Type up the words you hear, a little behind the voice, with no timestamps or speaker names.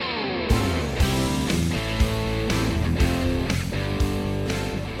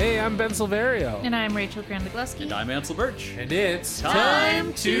I'm Ben Silverio. And I'm Rachel Grandegleski. And I'm Ansel Birch. And it's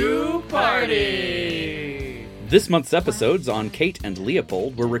time to party! This month's episodes on Kate and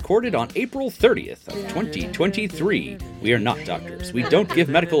Leopold were recorded on April 30th of 2023. We are not doctors. We don't give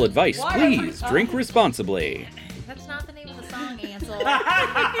medical advice. Please drink responsibly. That's not the name of the song, Ansel.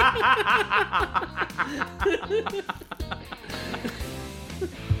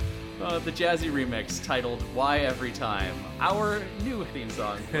 The jazzy remix titled Why Every Time, our new theme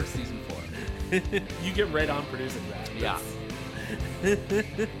song for season 4. You get right on producing that. Yeah.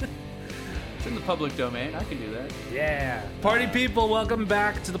 It's in the public domain. I can do that. Yeah. Party people, welcome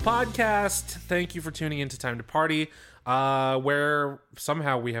back to the podcast. Thank you for tuning in to Time to Party, where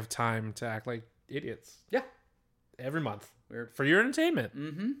somehow we have time to act like idiots. Yeah. Every month. We're For your entertainment.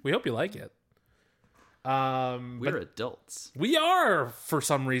 Mm-hmm. We hope you like it. We're adults. We are, for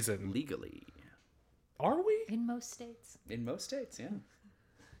some reason. Legally. Are we? In most states. In most states, yeah.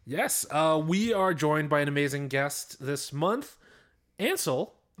 Yes. We are joined by an amazing guest this month.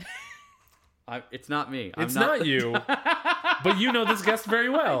 Ansel. It's not me. It's not you. But you know this guest very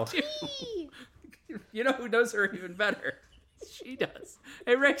well. You know who knows her even better? She does.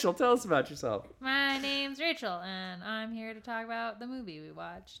 Hey, Rachel, tell us about yourself. My name's Rachel, and I'm here to talk about the movie we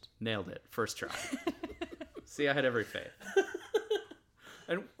watched. Nailed it. First try. See, I had every faith.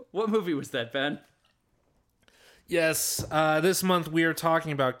 And what movie was that, Ben? Yes, this month we are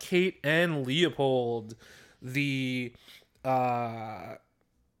talking about Kate and Leopold, the, I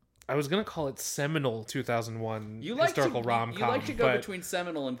was going to call it seminal 2001 historical rom-com. You like to go between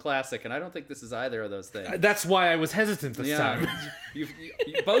seminal and classic, and I don't think this is either of those things. That's why I was hesitant this time. you,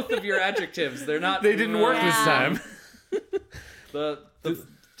 both of your adjectives, they're not... They didn't work this time. The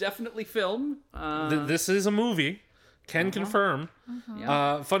definitely film. This is a movie. Can confirm.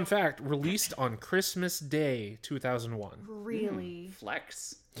 Yeah. Fun fact, released on Christmas Day 2001. Really?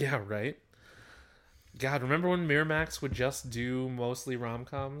 Flex. Yeah, right? God, remember when Miramax would just do mostly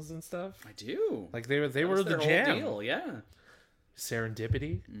rom-coms and stuff? I do. Like they were the their jam. Whole deal, yeah.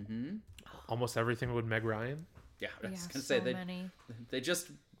 Serendipity. Mm-hmm. Almost everything with Meg Ryan. Yeah, I was gonna so say many. they just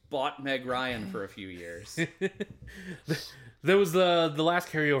bought Meg Ryan for a few years. That was the last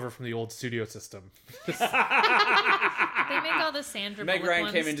carryover from the old studio system. They make all the Sandra Meg Bullock Ryan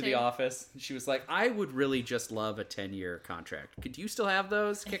ones came into too. the office. She was like, "I would really just love a 10-year contract. Could you still have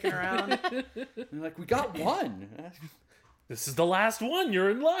those kicking around?" And they're like, "We got one." This is the last one. You're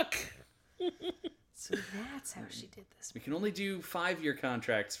in luck. So that's how she did this. We can only do 5-year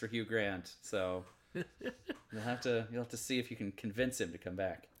contracts for Hugh Grant, so you'll have to see if you can convince him to come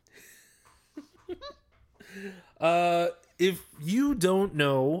back. If you don't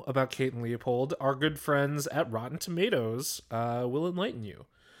know about Kate and Leopold, our good friends at Rotten Tomatoes will enlighten you.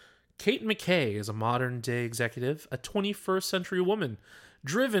 Kate McKay is a modern-day executive, a 21st century woman,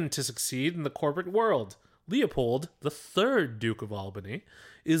 driven to succeed in the corporate world. Leopold, the third Duke of Albany,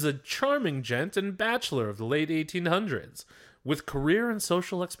 is a charming gent and bachelor of the late 1800s. With career and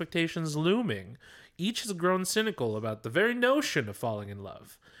social expectations looming, each has grown cynical about the very notion of falling in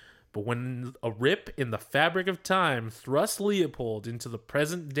love. But when a rip in the fabric of time thrusts Leopold into the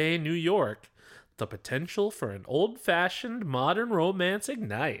present-day New York, the potential for an old-fashioned modern romance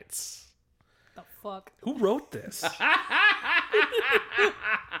ignites. The fuck? Who wrote this?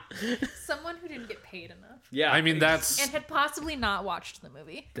 Someone who didn't get paid enough. Yeah, I mean, And that's had possibly not watched the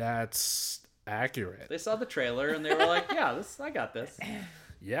movie. accurate. they saw the trailer and they were like, "Yeah, I got this."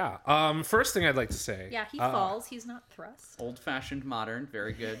 Yeah. First thing I'd like to say. Yeah, he falls. He's not thrust. Old-fashioned modern,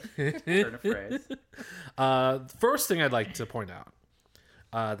 very good turn of phrase. First thing I'd like to point out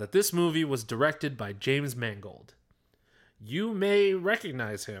that this movie was directed by James Mangold. You may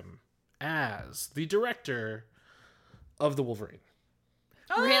recognize him as the director of The Wolverine.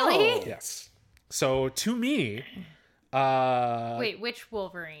 Really? Yes. So to me, Wait, which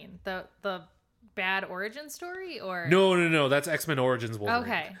Wolverine? The bad origin story, or no, that's X-Men Origins Wolverine.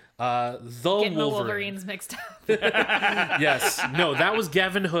 Okay. The Getting the Wolverine. Wolverines mixed up. Yes. No, that was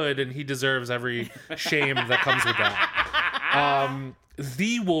Gavin Hood, and he deserves every shame that comes with that.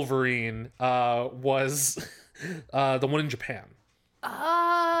 The Wolverine was the one in Japan.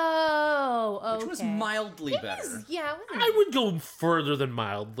 Oh, okay. Which was mildly better. Yeah, it wasn't I would go further than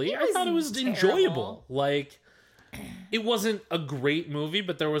mildly. I thought it was terrible. enjoyable. Like, it wasn't a great movie,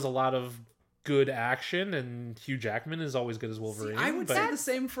 but there was a lot of good action, and Hugh Jackman is always good as Wolverine. I would but say the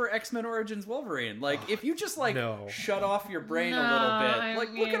same for X-Men Origins Wolverine. Like, if you just No. shut off your brain a little bit,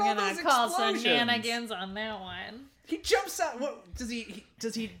 like look at all those call explosions. shenanigans on that one. He jumps out. What does he?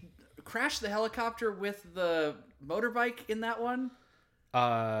 Does he crash the helicopter with the motorbike in that one?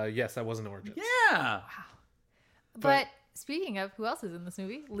 Yes, that wasn't Origins. Yeah. But speaking of, who else is in this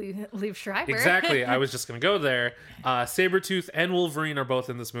movie? Liev Schreiber. Exactly. I was just going to go there. Sabretooth and Wolverine are both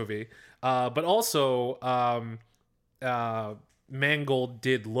in this movie. But also, Mangold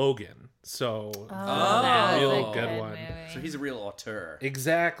did Logan. So, that was real a good one. movie. So he's a real auteur.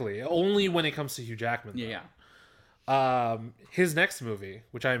 Exactly. Only when it comes to Hugh Jackman. Though. Yeah. His next movie,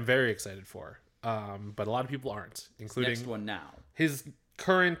 which I am very excited for, but a lot of people aren't, including Next one now. his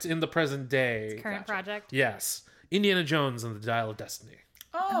current in the present day. Current project. Yes. Indiana Jones and the Dial of Destiny.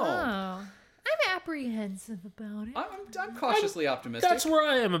 Oh. I'm apprehensive about it. I'm cautiously optimistic. That's where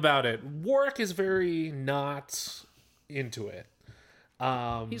I am about it. Warwick is very not into it.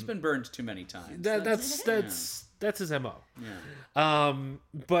 He's been burned too many times. That's his MO. Yeah.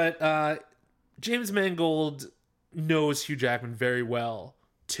 But James Mangold knows Hugh Jackman very well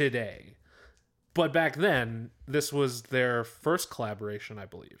today. But back then, this was their first collaboration, I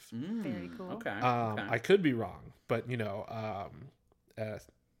believe. Very cool. Okay. I could be wrong, but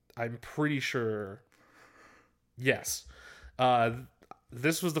I'm pretty sure. Yes,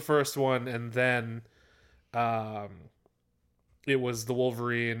 this was the first one, and then it was the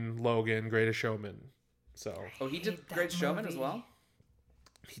Wolverine, Logan, Greatest Showman. So Oh, he did hate that Great Showman as movie. well?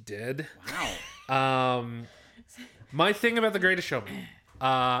 he did. Wow. My thing about the Greatest Showman,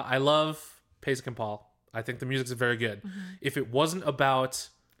 I love Pasek and Paul. I think the music's very good. If it wasn't about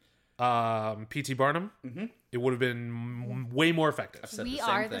P.T. Barnum, it would have been way more effective. Said We the same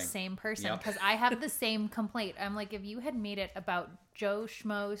are the thing. same person Yep. because I have the same complaint. I'm like, if you had made it about Joe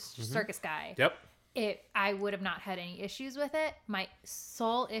Schmo circus guy, Yep. I would have not had any issues with it. My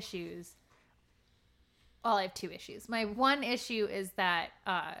sole issues. Well, I have two issues. My one issue is that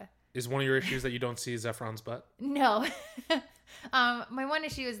Is one of your issues that you don't see Zephron's butt? no. My one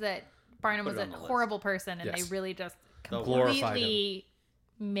issue is that Barnum Put was it a on the list. horrible person, and Yes. they really just Glorified completely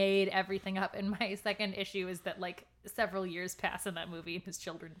made everything up. And my second issue is that like several years pass in that movie, and his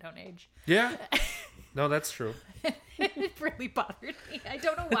children don't age. Yeah. No, that's true. It really bothered me. I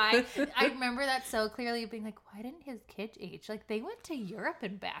don't know why. I remember that so clearly, being like, why didn't his kids age? Like, they went to Europe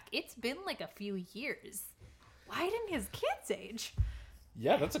and back. It's been like a few years. Why didn't his kids age?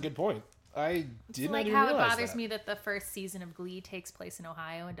 Yeah, that's a good point. I did It's not like even how it realize bothers that. me that the first season of Glee takes place in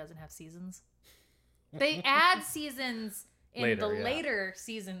Ohio and doesn't have seasons. They add seasons in Later, the yeah. later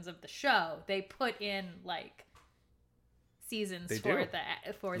seasons of the show. They put in like seasons They for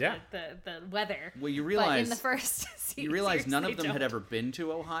do. the the weather. Well, you But realize in the first season, you realize none of them had ever been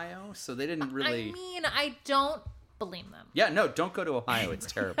to Ohio, so they didn't really. I mean, I don't blame them. Yeah, no, don't go to Ohio.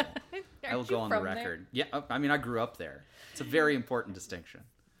 It's terrible. I will Aren't go you on the from there? record. Yeah, I mean, I grew up there. It's a very important distinction.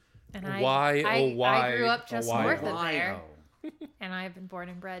 And Why, I, oh, why, I grew up oh, just why, north oh. of there, Ohio. and I've been born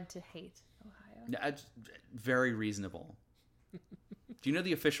and bred to hate Ohio. Yeah, it's very reasonable. Do you know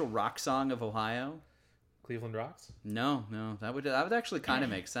the official rock song of Ohio? Cleveland Rocks? No, that would actually kind of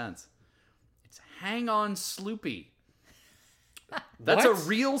make sense. It's "Hang On, Sloopy." That's What? a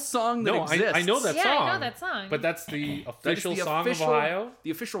real song that No, exists. I know that Yeah, song. I know that song. But that's the That is official the song official- of Ohio?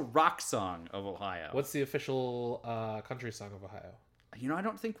 The official rock song of Ohio. What's the official country song of Ohio? You know, I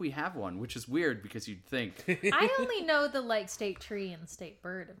don't think we have one, which is weird because you'd think. I only know the like state tree and state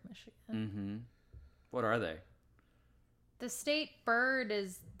bird of Michigan. What are they? The state bird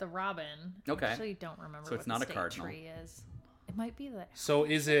is the robin. Okay. I actually don't remember So what it's not the a state cardinal. tree is. It might be the So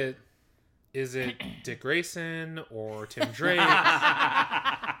is it Dick Grayson or Tim Drake?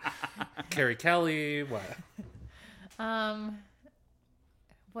 Carrie Kelly? What?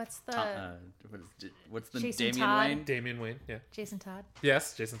 what's the What's the Jason Damian Todd? Wayne? Damian Wayne, yeah. Jason Todd?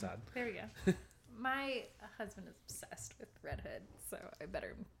 Yes, Jason Todd. There we go. My husband is obsessed with Red Hood, so I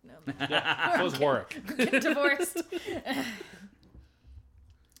better know. Yeah, so is Warwick. Get divorced.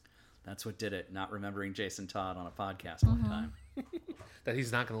 That's what did it. Not remembering Jason Todd on a podcast one time. That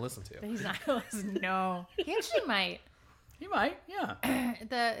he's not going to listen to. He's not gonna listen. No, he actually might. He might, yeah.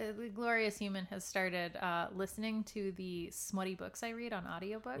 The Glorious Human has started listening to the smutty books I read on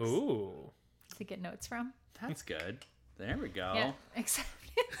audiobooks Ooh. to get notes from. That's good. There we go. Yeah, except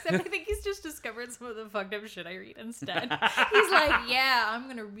I think he's just discovered some of the fucked up shit I read instead. He's like, yeah, I'm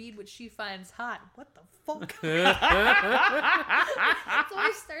gonna read what she finds hot. What the fuck? So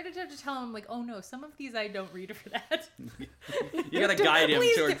I started to have to tell him, like, oh no, some of these I don't read for that. You gotta guide him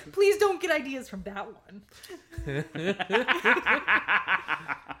please, toward. please don't get ideas from that one.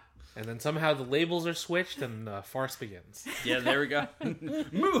 And then somehow the labels are switched and the farce begins. Yeah, there we go.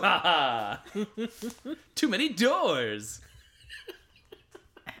 Moo-ha-ha! Too many doors.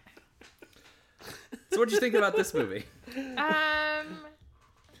 So what'd you think about this movie? I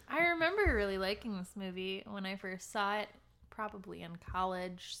remember really liking this movie when I first saw it, probably in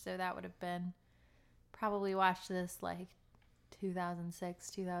college. So that would have been probably watched this like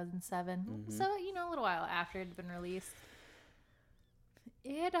 2006, 2007. So, a little while after it had been released.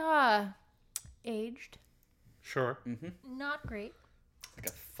 It aged Sure. not great. Like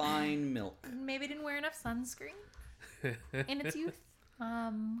a fine milk. Maybe didn't wear enough sunscreen in its youth.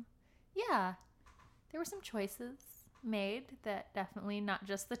 Yeah. There were some choices made that definitely not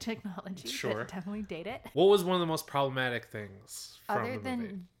just the technology, Sure. but definitely date it. What was one of the most problematic things from Other the than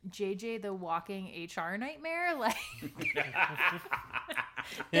movie? JJ the walking HR nightmare, like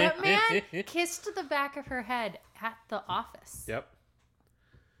that man kissed the back of her head at the office. Yep.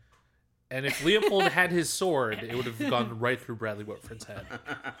 And if Leopold had his sword, it would have gone right through Bradley Whitford's head.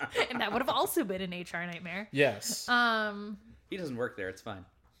 And that would have also been an HR nightmare. Yes. He doesn't work there. It's fine.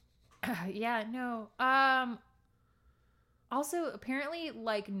 Yeah, no. Also, apparently,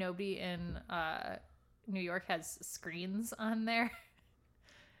 like, nobody in New York has screens on there.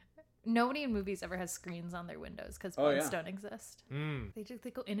 Nobody in movies ever has screens on their windows because bugs don't exist.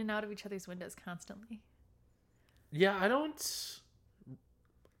 They go in and out of each other's windows constantly. Yeah, I don't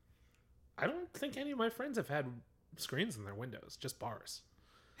think any of my friends have had screens in their windows, just bars.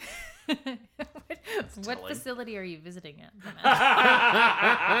 What facility are you visiting at?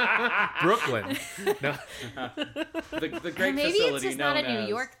 Brooklyn. No. The great Maybe facility it's just known not a New as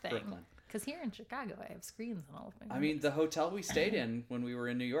York thing. Brooklyn. Because here in Chicago, I have screens on all of my I mean, the hotel we stayed in when we were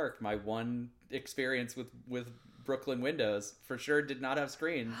in New York, my one experience with Brooklyn windows for sure did not have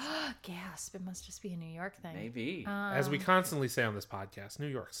screens. Gasp! It must just be a New York thing. Maybe. As we constantly say on this podcast, New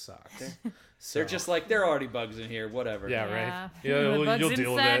York sucks. They're just like, there are already bugs in here, whatever. Yeah, Yeah. right. Yeah, well, bugs you'll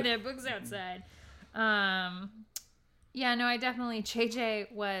deal with inside, it. there, bugs outside. Yeah, no, I definitely.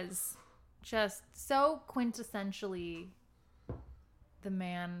 JJ was just so quintessentially the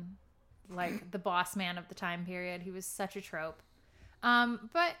man, like the boss man of the time period. He was such a trope.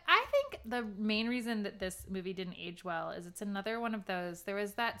 But I think the main reason that this movie didn't age well is it's another one of those. There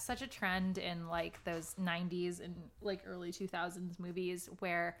was such a trend in like those 90s and like early 2000s movies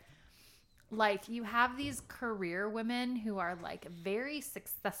where like you have these career women who are like very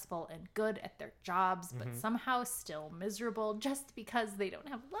successful and good at their jobs, but somehow still miserable just because they don't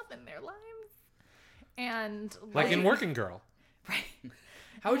have love in their lives. And Like in Working Girl. right.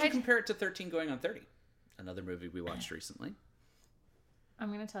 How would you compare it to 13 Going on 30? Another movie we watched recently.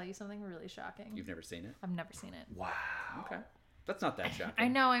 I'm going to tell you something really shocking. You've never seen it? I've never seen it. Wow. Okay. That's not that shocking. I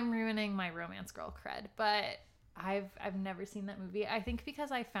know I'm ruining my romance girl cred, but I've never seen that movie. I think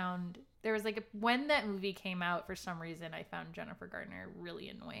because I found there was like when that movie came out, for some reason I found Jennifer Garner really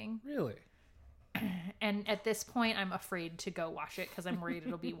annoying. Really? And at this point I'm afraid to go watch it because I'm worried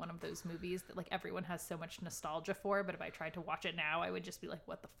it'll be one of those movies that like everyone has so much nostalgia for, but if I tried to watch it now I would just be like,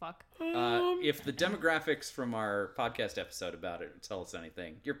 what the fuck? If the demographics from our podcast episode about it tell us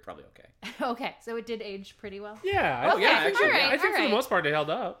anything, you're probably okay. Okay, so it did age pretty well. Yeah. Okay, actually, all right, I think for the most part it held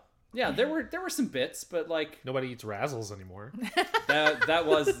up. Yeah, there were some bits, but like Nobody eats Razzles anymore. that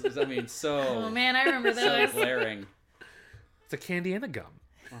was, I mean, so Oh man, I remember so those. glaring. It's a candy and a gum.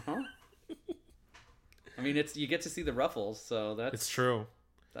 Uh-huh. I mean, you get to see the ruffles, so It's true.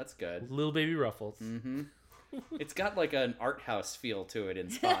 that's good. Little baby Ruffles. Mm-hmm. It's got like an art house feel to it in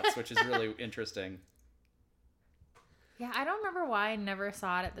spots, which is really interesting. Yeah, I don't remember why I never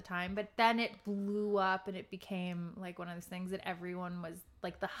saw it at the time, but then it blew up and it became like one of those things that everyone was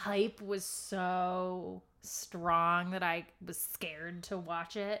like, the hype was so strong that I was scared to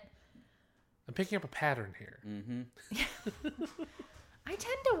watch it. I'm picking up a pattern here. I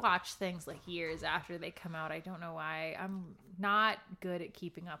tend to watch things like years after they come out. I don't know why. I'm not good at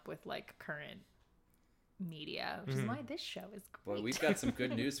keeping up with like current media, which is why this show is great. Boy, we've got some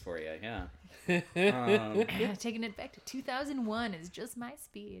good news for you, yeah. Taking it back to 2001 is just my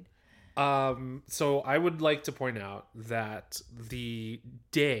speed. So I would like to point out that the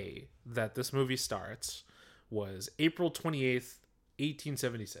day that this movie starts was April 28th,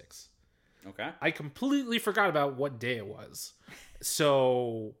 1876. Okay. I completely forgot about what day it was.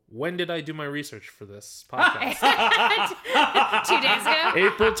 So when did I do my research for this podcast? 2 days ago.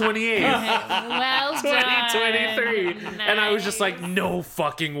 April 28th, Well done. 2023. And I was just like, no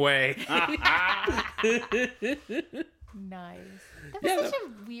fucking way. Nice. That was such a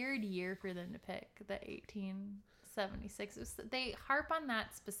weird year for them to pick, the 1876. They harp on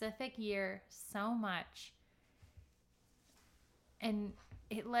that specific year so much. And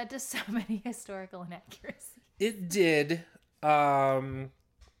it led to so many historical inaccuracies. It did.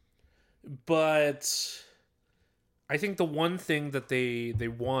 But I think the one thing that they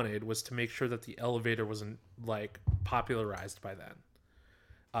wanted was to make sure that the elevator wasn't like popularized by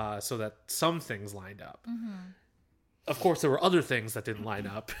then. So that some things lined up. Of course, there were other things that didn't line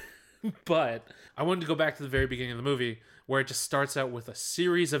up, But I wanted to go back to the very beginning of the movie where it just starts out with a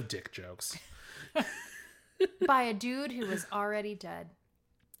series of dick jokes. By a dude who was already dead.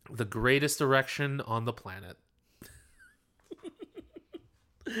 The greatest erection on the planet.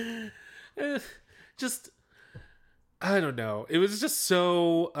 Just, I don't know. It was just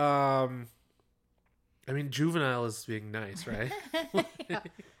so, I mean, juvenile is being nice, right? Yeah.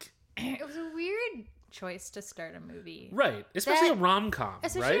 It was a weird choice to start a movie. Right. Especially a rom-com,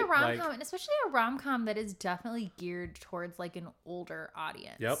 Especially right? a rom-com, and especially a rom-com that is definitely geared towards like an older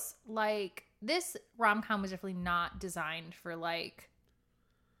audience. Yep. Like this rom-com was definitely not designed for like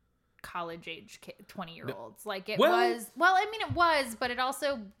college age 20-year-olds. Like it was, well, I mean it was, but it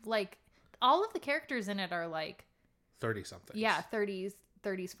also like all of the characters in it are like 30-somethings. Yeah, 30s,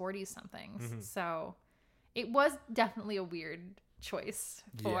 40s somethings. Mm-hmm. So it was definitely a weird choice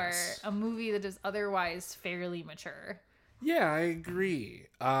for a movie that is otherwise fairly mature. Yeah, I agree.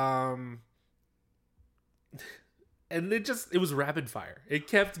 And it was rapid fire. It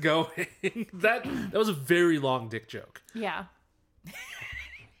kept going. that was a very long dick joke. Yeah.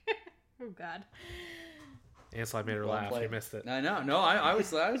 Oh God. Ansel, I made her laugh. You missed it. I know. No, I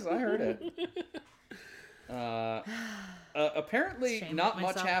heard it. Apparently, not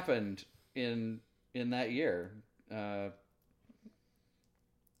much happened in that year.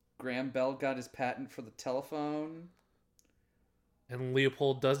 Graham Bell got his patent for the telephone. And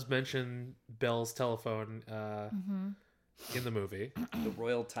Leopold does mention Bell's telephone in the movie. The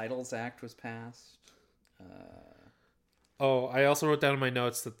Royal Titles Act was passed. I also wrote down in my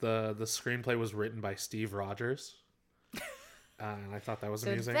notes that the screenplay was written by Steve Rogers. And I thought that was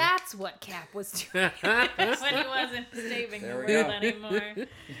amusing. That's what Cap was doing when he wasn't saving the world anymore.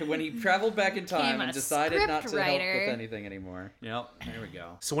 When he traveled back in time and decided not to help with anything anymore. Yep, there we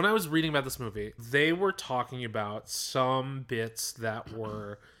go. So when I was reading about this movie, they were talking about some bits that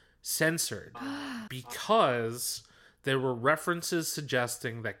were censored because there were references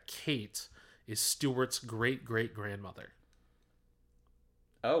suggesting that Kate is Stewart's great-great-grandmother.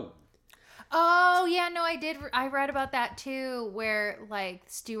 Oh, yeah, no, I did. I read about that too, where like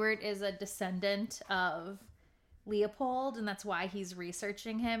Stewart is a descendant of Leopold, and that's why he's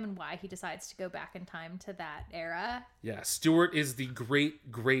researching him and why he decides to go back in time to that era. Yeah, Stewart is the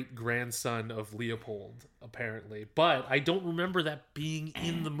great-great-grandson of Leopold, apparently. But I don't remember that being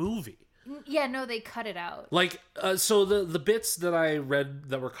in the movie. Yeah, no, they cut it out. Like, so the bits that I read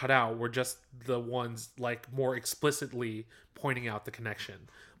that were cut out were just the ones, like, more explicitly pointing out the connection.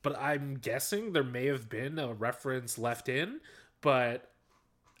 But I'm guessing there may have been a reference left in, but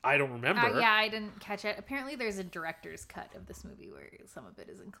I don't remember. Yeah, I didn't catch it. Apparently there's a director's cut of this movie where some of it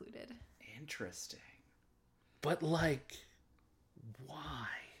is included. Interesting. But, like, why?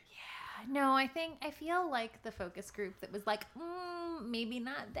 Yeah, no, I feel like the focus group that was like, maybe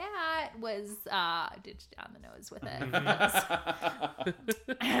not that, was ditched down the nose with it.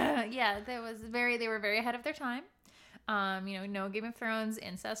 Yeah, they were very ahead of their time. No Game of Thrones,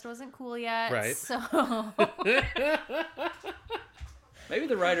 incest wasn't cool yet. Right. So maybe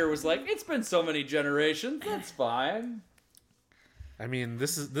the writer was like, it's been so many generations, that's fine. I mean,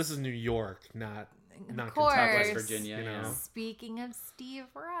 this is New York, not Kentucky, West Virginia. You know? Speaking of Steve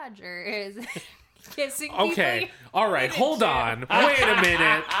Rogers, kissing okay, all right, hold on, wait a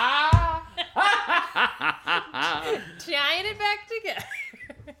minute. Tying it back together.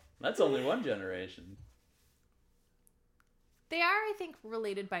 That's only one generation. They are, I think,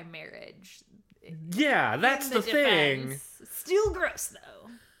 related by marriage. Yeah, that's the thing. Still gross,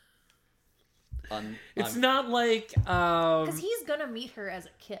 though. It's not like... Because he's going to meet her as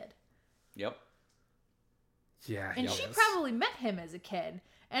a kid. Yep. Yeah, and she probably met him as a kid.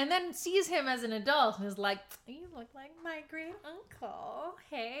 And then sees him as an adult and is like, you look like my great uncle.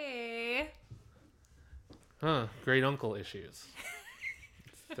 Hey. Huh, great uncle issues.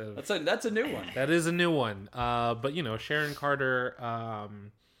 That's a new one. That is a new one. But Sharon Carter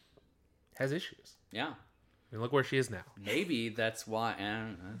has issues. Yeah. I mean, look where she is now. Maybe that's why.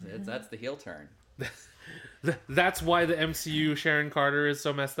 That's the heel turn. That's why the MCU Sharon Carter is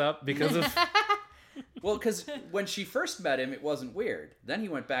so messed up because of. Well, because when she first met him, it wasn't weird. Then he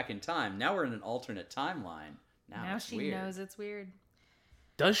went back in time. Now we're in an alternate timeline. Now it's she weird. knows it's weird.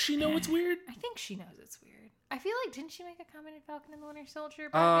 Does she know it's weird? I think she knows it's weird. I feel like, didn't she make a comment in Falcon and the Winter Soldier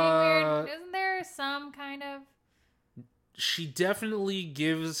about being weird? Isn't there some kind of... She definitely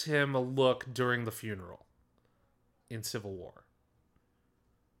gives him a look during the funeral in Civil War.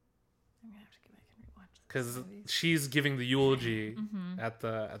 I'm going to have to go back and rewatch this. Because she's giving the eulogy at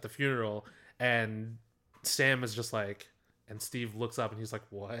the funeral, and Sam is just like... And Steve looks up and he's like,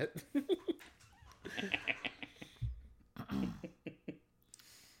 what?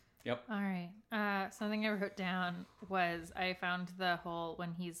 Yep. All right. Something I wrote down was I found the whole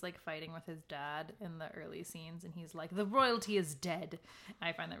when he's like fighting with his dad in the early scenes, and he's like, "The royalty is dead."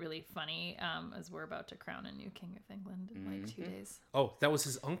 I find that really funny. As we're about to crown a new king of England in like 2 days. Oh, that was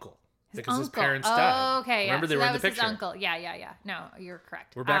his uncle. Because uncle. his parents died. Okay. Remember, yeah. they So were that in the was picture. his uncle. Yeah. No, you're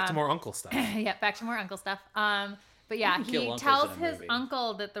correct. We're back to more uncle stuff. Yeah, back to more uncle stuff. But yeah, You can kill he uncles tells in a his movie.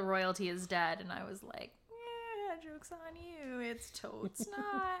 uncle that the royalty is dead, and I was like, joke's on you. It's totes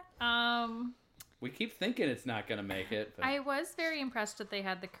not. We keep thinking it's not going to make it. But... I was very impressed that they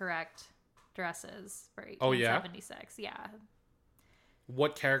had the correct dresses for Oh, yeah? 1876. Yeah.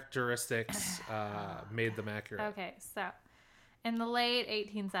 What characteristics made them accurate? Okay, so in the late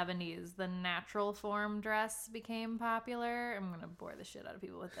 1870s, the natural form dress became popular. I'm going to bore the shit out of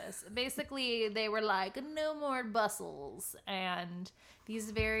people with this. Basically, they were like, no more bustles. And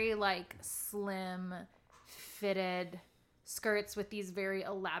these very, like, slim, fitted skirts with these very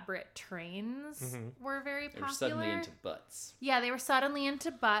elaborate trains were very They were popular. suddenly into butts. Yeah, they were suddenly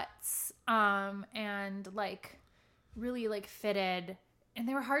into butts, and like really like fitted, and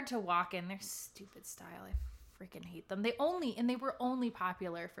they were hard to walk in. They're stupid style. I freaking hate them. They were only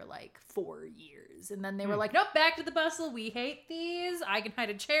popular for like 4 years, and then they were like, nope, back to the bustle. We hate these. I can hide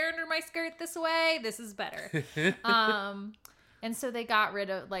a chair under my skirt this way. This is better. And so they got rid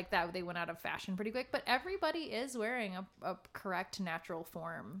of like that. They went out of fashion pretty quick, but everybody is wearing a correct natural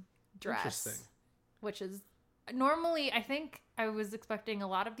form dress. Interesting. Which is normally, I think I was expecting a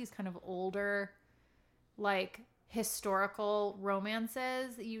lot of these kind of older, like historical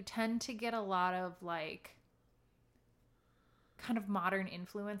romances. You tend to get a lot of like kind of modern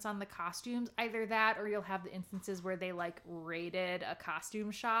influence on the costumes. Either that, or you'll have the instances where they like raided a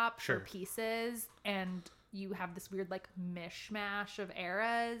costume shop Sure. for pieces, and you have this weird like mishmash of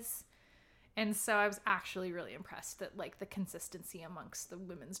eras. And so I was actually really impressed that like the consistency amongst the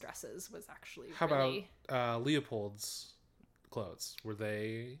women's dresses was actually How really... about Leopold's clothes? Were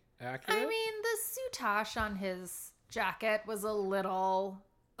they accurate? I mean, the soutache on his jacket was a little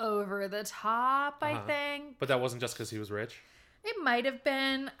over the top, I think. But that wasn't just because he was rich? It might have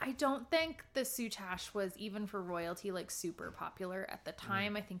been. I don't think the soutache was, even for royalty, like super popular at the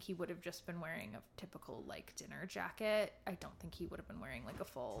time. I think he would have just been wearing a typical like dinner jacket. I don't think he would have been wearing like a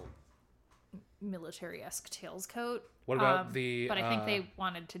full military-esque tails coat. What about But I think they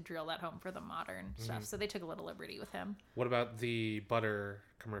wanted to drill that home for the modern stuff, so they took a little liberty with him. What about the butter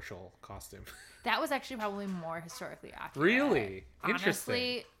commercial costume? That was actually probably more historically accurate. Really? Interesting.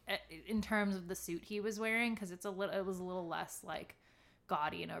 Honestly, in terms of the suit he was wearing, because it was a little less like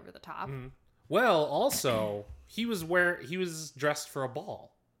gaudy and over the top. Well, also, he was dressed for a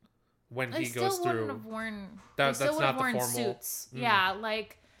ball when he goes through. Have worn, That's they still would not have the worn formal- suits. Yeah,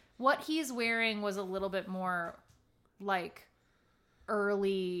 like what he's wearing was a little bit more like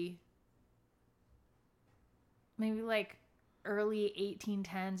early, maybe like early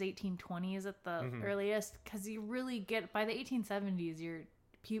 1810s, 1820s at the earliest, because you really get by the 1870s,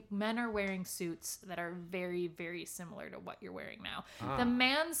 men are wearing suits that are very, very similar to what you're wearing now. The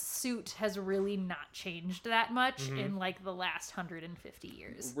man's suit has really not changed that much in like the last 150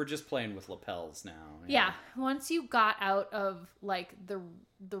 years. We're just playing with lapels now. Yeah, once you got out of like the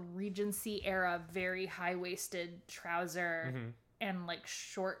Regency era, very high-waisted trouser and like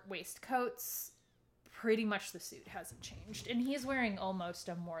short waistcoats, pretty much the suit hasn't changed. And he's wearing almost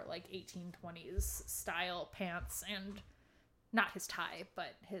a more like 1820s style pants, and not his tie,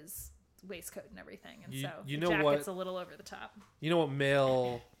 but his waistcoat and everything. And You so the the jacket's a little over the top. You know what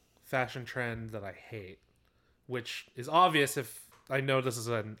male fashion trend that I hate, which is obvious if I know this is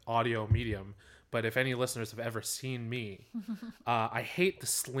an audio medium, but if any listeners have ever seen me, I hate the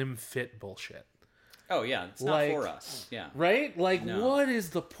slim fit bullshit. Oh, yeah. It's not for us. Yeah. Right? Like, No. what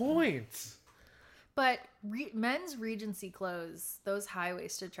is the point? But men's Regency clothes, those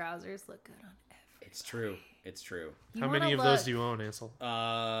high-waisted trousers look good on everyone. It's true. It's true. You How many wanna of those look- do you own, Ansel?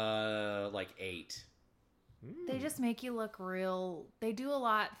 Like 8. They just make you look real. They do a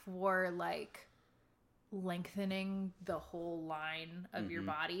lot for like lengthening the whole line of your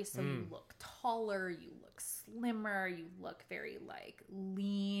body, so you look taller, you look slimmer, you look very like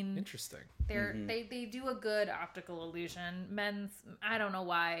lean. Interesting. They do a good optical illusion. Men's, I don't know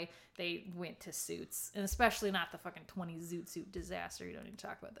why they went to suits, and especially not the fucking 20 zoot suit disaster. You don't need to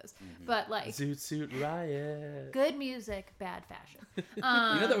talk about this, but like Zoot Suit Riot. good music, bad fashion. You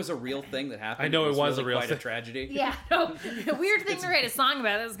know that was a real thing that happened? I know it was really a real quite thing. a tragedy. Yeah, no, weird thing to write a song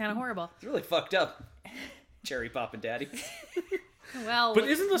about. That was kind of horrible. It's really fucked up. Cherry Poppin' Daddy. Well, But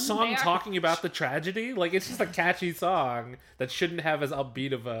isn't the song they are- talking about the tragedy? Like, it's just a catchy song that shouldn't have as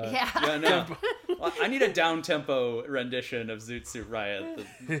upbeat of a... Yeah. Yeah, no. Well, I need a down-tempo rendition of Zoot Suit Riot,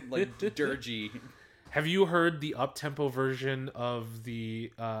 the, like dirgy. Have you heard the up-tempo version of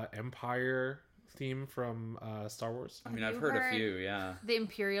the Empire theme from Star Wars? I mean, Have I've you heard a heard few, yeah. The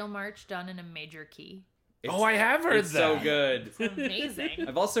Imperial March done in a major key. Oh, I have heard It's that. so good. It's amazing.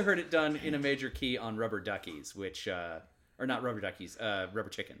 I've also heard it done in a major key on Rubber Duckies, which, or not Rubber Duckies, Rubber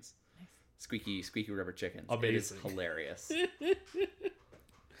Chickens. Squeaky Rubber Chickens. Amazing. It is hilarious.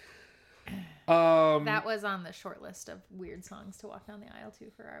 That was on the short list of weird songs to walk down the aisle to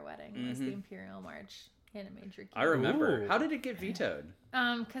for our wedding. Was the Imperial March in a major key. I remember. Ooh. How did it get vetoed?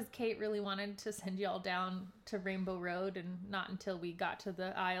 Because Kate really wanted to send y'all down to Rainbow Road, and not until we got to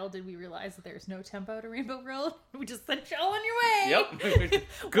the aisle did we realize that there's no tempo to Rainbow Road. We just sent y'all on your way. Yep.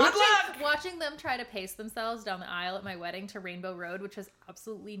 Good luck! Watching them try to pace themselves down the aisle at my wedding to Rainbow Road, which has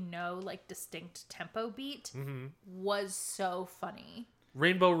absolutely no like distinct tempo beat, was so funny.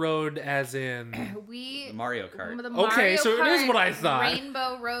 Rainbow Road as in... The Mario Kart. The Okay, so it is Kart what I thought.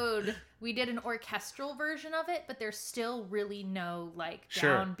 Rainbow Road. We did an orchestral version of it, but there's still really no like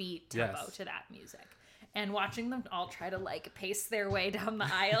Sure. downbeat tempo Yes. to that music. And watching them all try to like pace their way down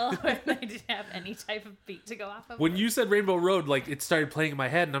the aisle when they didn't have any type of beat to go off of. When you said Rainbow Road, like, it started playing in my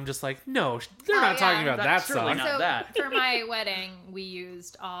head, and I'm just like, no, they're not talking about that That's surely song. not so that. for my wedding, we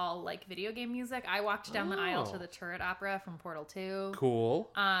used all like video game music. I walked down the aisle Oh. to the Turret Opera from Portal 2. Cool.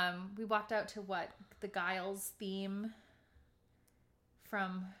 We walked out to the Giles theme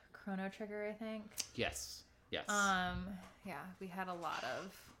from Chrono Trigger, I think. Yes. Yes. Yeah, we had a lot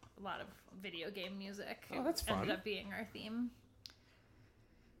of video game music. Oh, that's fun. Ended up being our theme.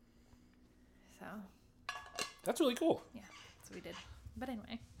 So That's really cool. yeah, that's what we did. But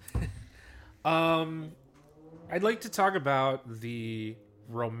anyway, I'd like to talk about the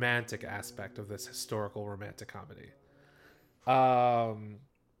romantic aspect of this historical romantic comedy.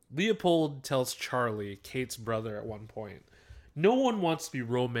 Leopold tells Charlie, Kate's brother, at one point, no one wants to be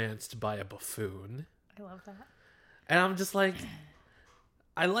romanced by a buffoon. I love that. And I'm just like,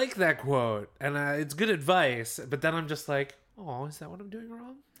 I like that quote, and it's good advice, but then I'm just like, oh, is that what I'm doing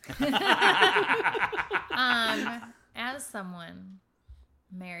wrong? As someone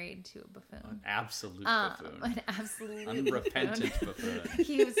married to a buffoon. Absolute buffoon. An absolute Unrepentant buffoon.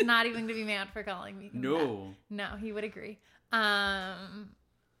 He was not even going to be mad for calling me. No. that. No, he would agree. I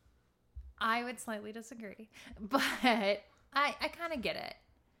would slightly disagree, but I kind of get it.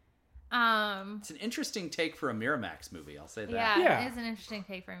 It's an interesting take for a Miramax movie, I'll say that. Yeah. It is an interesting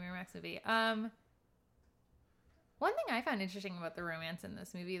take for a Miramax movie. One thing I found interesting about the romance in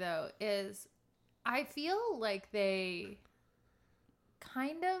this movie, though, is I feel like they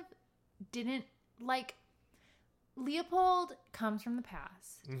kind of didn't like. Leopold comes from the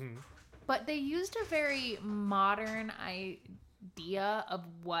past, but they used a very modern idea of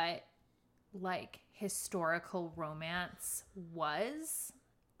what like historical romance was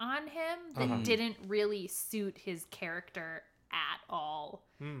on him that didn't really suit his character at all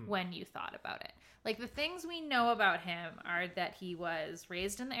when you thought about it. Like, the things we know about him are that he was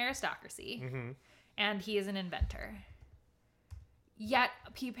raised in the aristocracy and he is an inventor. Yet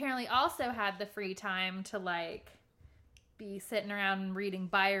he apparently also had the free time to like be sitting around reading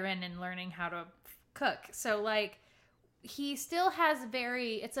Byron and learning how to cook. So like he still has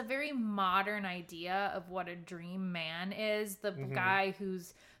it's a very modern idea of what a dream man is. The guy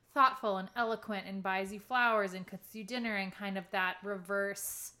who's thoughtful and eloquent and buys you flowers and cooks you dinner and kind of that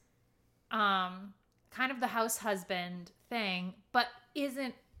reverse, kind of the house husband thing, but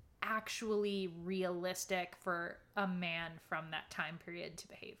isn't actually realistic for a man from that time period to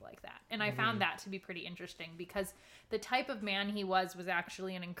behave like that. And I found that to be pretty interesting because the type of man he was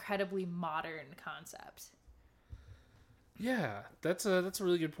actually an incredibly modern concept. Yeah, that's a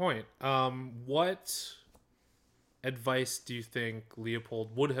really good point. What advice do you think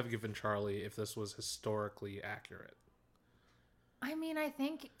Leopold would have given Charlie if this was historically accurate? I mean, I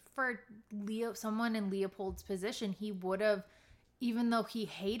think for someone in Leopold's position, he would have, even though he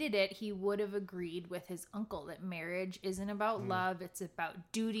hated it, he would have agreed with his uncle that marriage isn't about love, it's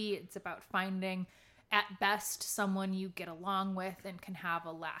about duty, it's about finding, at best, someone you get along with and can have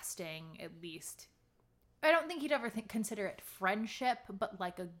a lasting, at least, I don't think he'd ever consider it friendship, but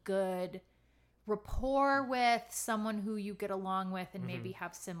like a good rapport with someone who you get along with and maybe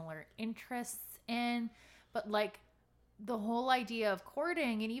have similar interests in. But like the whole idea of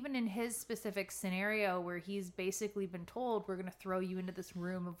courting, and even in his specific scenario where he's basically been told, we're going to throw you into this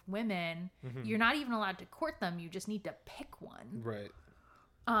room of women, you're not even allowed to court them, you just need to pick one. Right.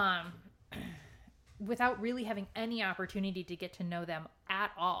 Without really having any opportunity to get to know them at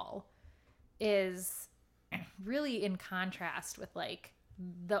all, is really in contrast with like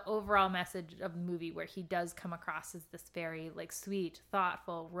the overall message of the movie, where he does come across as this very like sweet,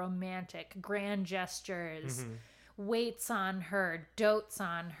 thoughtful, romantic, grand gestures, waits on her, dotes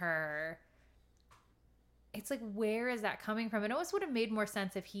on her. It's like, where is that coming from? It almost would have made more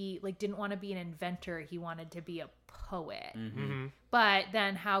sense if he like didn't want to be an inventor. He wanted to be a poet. But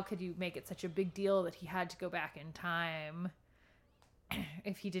then how could you make it such a big deal that he had to go back in time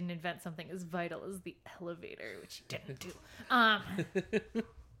if he didn't invent something as vital as the elevator, which he didn't do.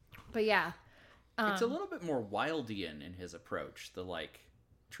 But yeah. It's a little bit more Wildian in his approach. The like,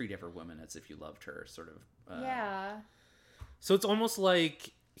 treat every woman as if you loved her sort of. Yeah. So it's almost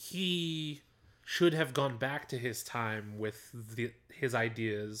like he should have gone back to his time with his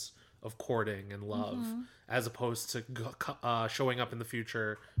ideas of courting and love, as opposed to showing up in the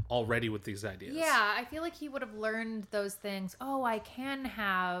future already with these ideas. Yeah, I feel like he would have learned those things. Oh, I can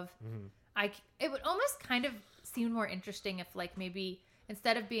have... It would almost kind of seem more interesting if, like, maybe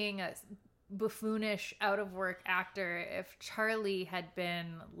instead of being a buffoonish, out-of-work actor, if Charlie had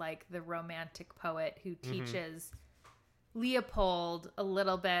been, like, the romantic poet who teaches Leopold a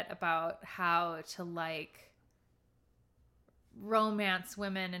little bit about how to, like, romance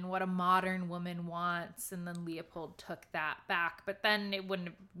women and what a modern woman wants, and then Leopold took that back, but then it wouldn't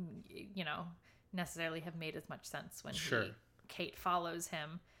have, necessarily have made as much sense when Kate follows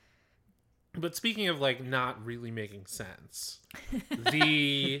him. But speaking of like not really making sense,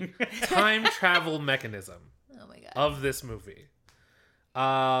 the time travel mechanism of this movie.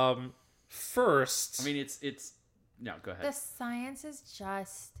 First, I mean, it's no, go ahead. The science is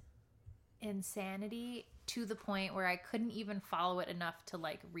just insanity, to the point where I couldn't even follow it enough to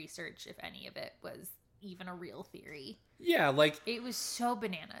like research if any of it was even a real theory. Yeah, like it was so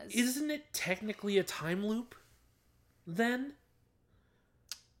bananas. Isn't it technically a time loop then?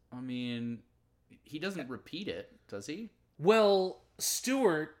 I mean, he doesn't repeat it, does he? Well,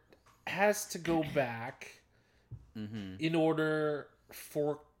 Stuart has to go back in order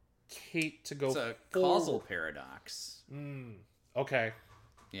for Kate to go It's a causal paradox. Okay.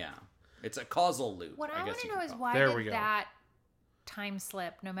 Yeah. It's a causal loop. What I want guess to you know could is call it. why There we did go. that time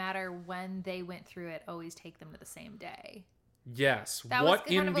slip, no matter when they went through it, always take them to the same day? Yes. That What was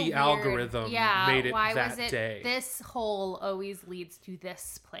kind in of a the weird- algorithm made it why that was it day? this hole always leads to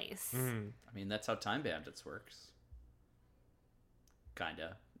this place? I mean, that's how Time Bandits works.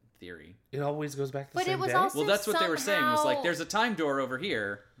 Kinda. Theory. It always goes back to the But it same was day? also Well, that's what they were saying. Was like, somehow- there's a time door over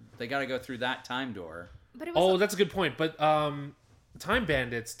here. They got to go through that time door. But it was That's a good point. But Time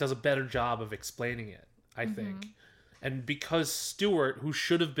Bandits does a better job of explaining it, I think. And because Stewart, who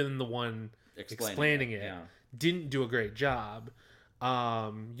should have been the one explaining it, yeah. didn't do a great job, it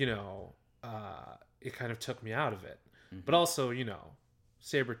kind of took me out of it. But also,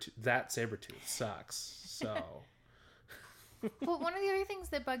 Sabretooth sucks. So... But one of the other things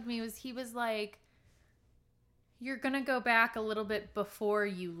that bugged me was he was like, you're going to go back a little bit before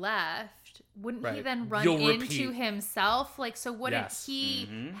you left. Wouldn't he Right. then run You'll into repeat. himself? Like, so wouldn't Yes. he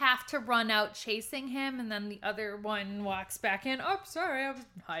have to run out chasing him, and then the other one walks back in? Oh, sorry, I was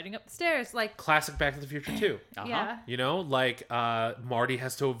hiding up the stairs. Like, Classic Back to the Future 2. yeah. Marty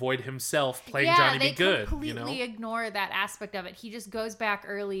has to avoid himself playing Yeah, Johnny they Be Good. completely ignore that aspect of it. He just goes back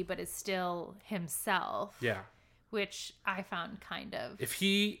early, but is still himself. Yeah. Which I found kind of... If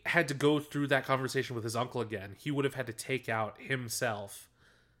he had to go through that conversation with his uncle again, he would have had to take out himself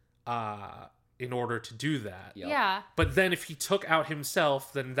in order to do that. Yep. Yeah. But then if he took out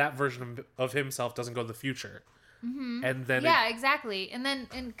himself, then that version of himself doesn't go to the future. And then Yeah, exactly. And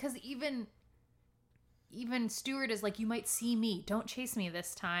because even Stewart is like, you might see me. Don't chase me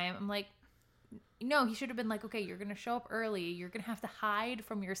this time. I'm like, no, he should have been like, okay, you're going to show up early. You're going to have to hide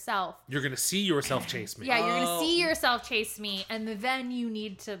from yourself. you're going to see yourself chase me. Yeah, you're going to see yourself chase me, and then you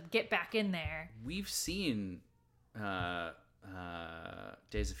need to get back in there. We've seen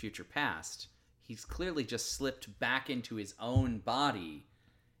Days of Future Past. He's clearly just slipped back into his own body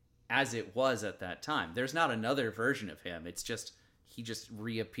as it was at that time. There's not another version of him. It's just he just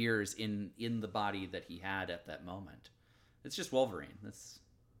reappears in the body that he had at that moment. It's just Wolverine. That's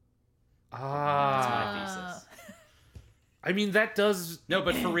my thesis. I mean, that does... No,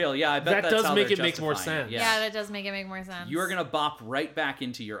 but for real, yeah, I bet That that's does how make they're it make more justifying sense. Yeah, that does make it make more sense. You are going to bop right back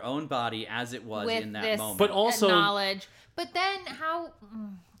into your own body as it was With in that this moment. But also... knowledge. But then how...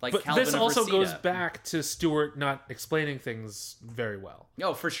 like But Calvin this of also Reseda. goes back to Stewart not explaining things very well.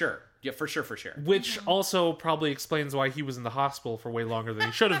 Oh, for sure. Yeah, for sure. Which also probably explains why he was in the hospital for way longer than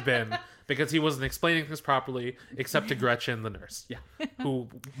he should have been, because he wasn't explaining things properly, except to Gretchen, the nurse. Yeah. Who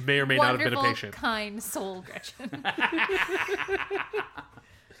may or may not have been a wonderful, patient. kind soul Gretchen.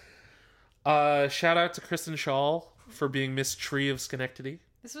 Shout out to Kristen Schaal for being Miss Tree of Schenectady.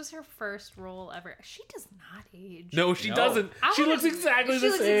 This was her first role ever. She does not age. No, she No. doesn't. She looks exactly the She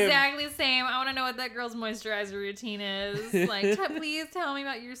looks same. exactly the same. I want to know what that girl's moisturizer routine is. Like, please tell me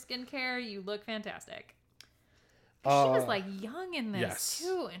about your skincare. You look fantastic. She was like young in this yes.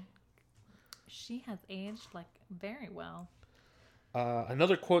 too, and she has aged like very well.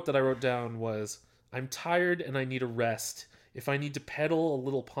 Another quote that I wrote down was, "I'm tired and I need a rest. If I need to peddle a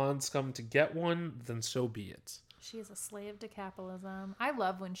little pond scum to get one, then so be it." She is a slave to capitalism. I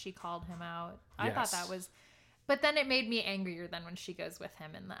love when she called him out. I Yes. thought that was... But then it made me angrier than when she goes with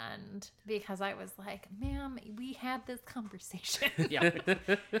him in the end. Because I was like, ma'am, we had this conversation. Yeah.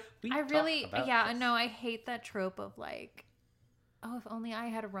 I really... talked about Yeah, this. no, I hate that trope of like, oh, if only I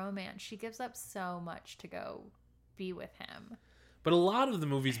had a romance. She gives up so much to go be with him. But a lot of the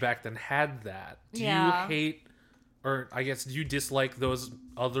movies back then had that. Do Yeah. you hate, or I guess, do you dislike those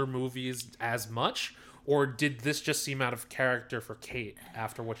other movies as much? Or did this just seem out of character for Kate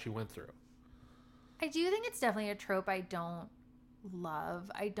after what she went through? I do think it's definitely a trope I don't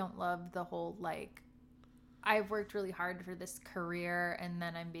love. I don't love the whole, like, I've worked really hard for this career and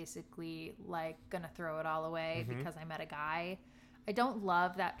then I'm basically, like, gonna throw it all away because I met a guy. I don't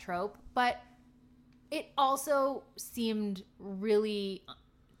love that trope, but it also seemed really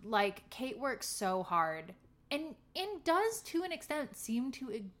like Kate works so hard and does, to an extent, seem to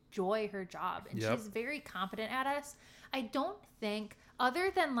enjoy her job. And Yep. she's very competent at us. I don't think, other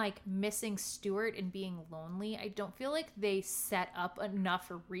than like missing Stuart and being lonely, I don't feel like they set up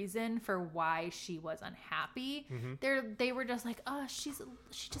enough reason for why she was unhappy. They were just like, oh, she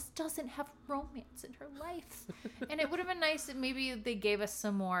just doesn't have romance in her life. And it would have been nice if maybe they gave us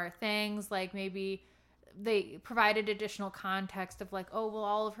some more things, like maybe they provided additional context of like, oh, well,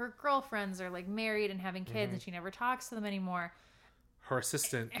 all of her girlfriends are like married and having kids and she never talks to them anymore. Her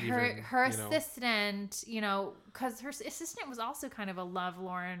assistant, Her even, assistant, because her assistant was also kind of a love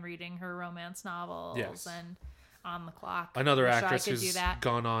Lauren reading her romance novels Yes. and On the Clock. Another I'm sure I actress could do who's that.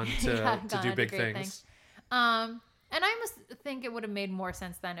 gone on to, Yeah, to gone do on big great things. And I must think it would have made more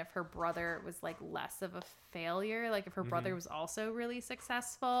sense then if her brother was like less of a failure. Like if her brother was also really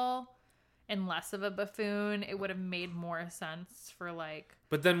successful and less of a buffoon, it would have made more sense for like...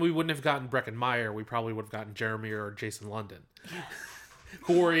 But then we wouldn't have gotten Breckin Meyer. We probably would have gotten Jeremy or Jason London.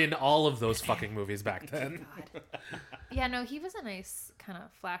 Who were in all of those fucking movies back then. God. Yeah, no, he was a nice kind of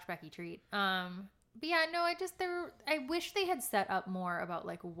flashbacky treat. But yeah, no, I wish they had set up more about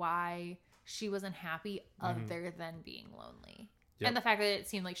like why she wasn't happy other than being lonely. Yep. And the fact that it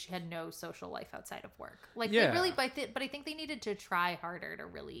seemed like she had no social life outside of work. Like Yeah. they really, but I think they needed to try harder to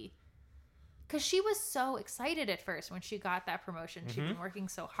really, because she was so excited at first when she got that promotion. She'd been working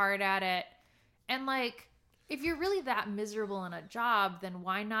so hard at it. And like, if you're really that miserable in a job, then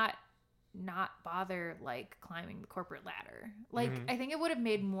why not bother like climbing the corporate ladder? Like, I think it would have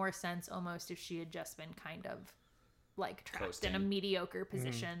made more sense almost if she had just been kind of like trapped in a Coasting. mediocre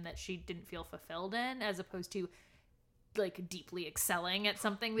position that she didn't feel fulfilled in, as opposed to like deeply excelling at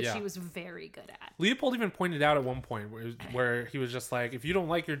something that Yeah. she was very good at. Leopold even pointed out at one point where he was just like, if you don't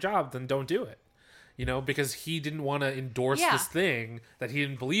like your job, then don't do it. Because he didn't want to endorse Yeah. this thing that he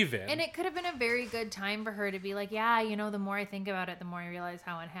didn't believe in. And it could have been a very good time for her to be like, yeah, the more I think about it, the more I realize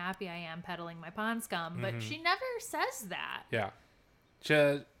how unhappy I am peddling my pond scum. But she never says that. Yeah.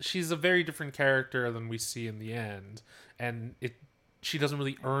 She's a very different character than we see in the end. And she doesn't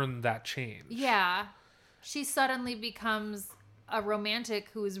really earn that change. Yeah. She suddenly becomes a romantic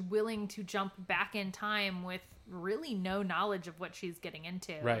who is willing to jump back in time with really no knowledge of what she's getting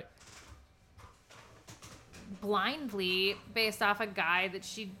into. Right. Blindly, based off a guy that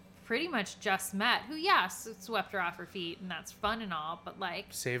she pretty much just met, who, yes, swept her off her feet, and that's fun and all, but like,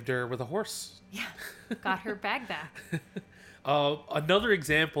 Saved her with a horse. yeah, got her bag back. Another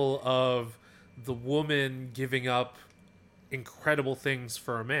example of the woman giving up incredible things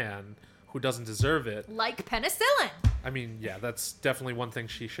for a man who doesn't deserve it. Like penicillin. I mean, yeah, that's definitely one thing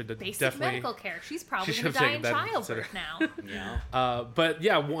she should have Basic definitely... medical care. She's probably she going to should die have in taken that into childbirth now. Yeah. But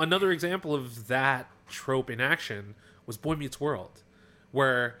yeah, another example of that trope in action was Boy Meets World,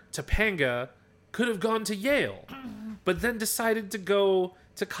 where Topanga could have gone to Yale, but then decided to go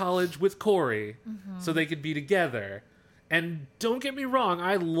to college with Corey so they could be together. And don't get me wrong,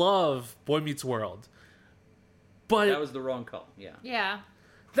 I love Boy Meets World, but That was the wrong call. Yeah. Yeah.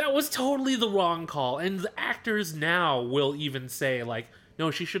 that was totally the wrong call. And the actors now will even say, like,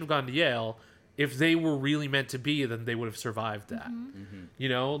 no, she should have gone to Yale. If they were really meant to be, then they would have survived that.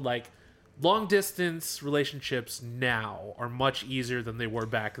 Like, long distance relationships now are much easier than they were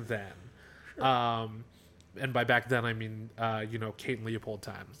back then. And by back then, I mean, Kate and Leopold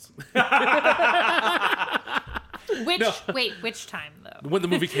times. Which time though? When the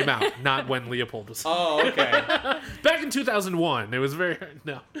movie came out, not when Leopold was. Oh, okay. Back in 2001, it was very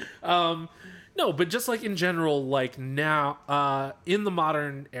no, but just like in general, like now, in the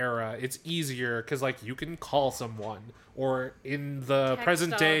modern era, it's easier because like you can call someone, or in the Text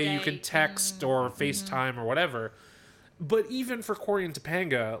present all day, you day. can text or FaceTime or whatever. But even for Corey and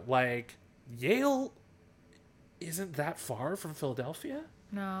Topanga, like Yale isn't that far from Philadelphia.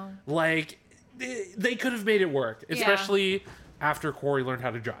 No. Like they could have made it work, especially after Corey learned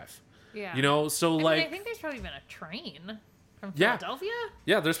how to drive. Yeah. You know, so I like mean, I think there's probably been a train from Yeah. Philadelphia.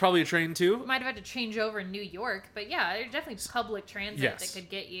 yeah, there's probably a train too. Might have had to change over in New York, but yeah, there's definitely public transit Yes. that could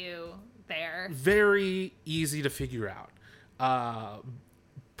get you there. Very easy to figure out.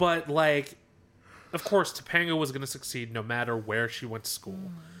 But like, of course, Topanga was going to succeed no matter where she went to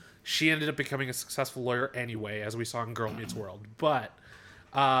school. She ended up becoming a successful lawyer anyway, as we saw in Girl Meets World. But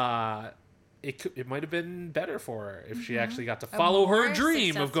it might have been better for her if she actually got to follow her more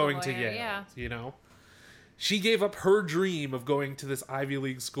dream of successful going to lawyer, Yale. yeah. You know, she gave up her dream of going to this Ivy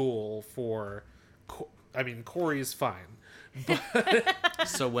League school for. I mean, Corey is fine.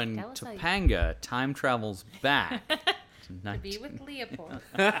 So when Tell us how you- Topanga time travels back to Be with Leopold.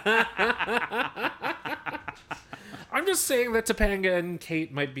 I'm just saying that Topanga and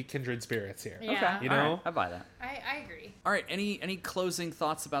Kate might be kindred spirits here. Yeah. You All know? right, I buy that. I agree. All right, any closing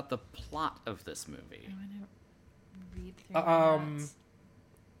thoughts about the plot of this movie? I'm gonna read through my notes.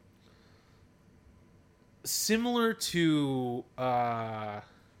 Similar to I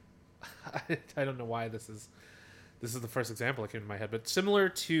don't know why this is the first example that came to my head, but similar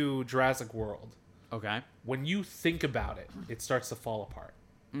to Jurassic World. Okay. When you think about it, it starts to fall apart.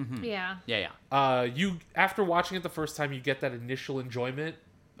 Yeah. Yeah. You after watching it the first time, you get that initial enjoyment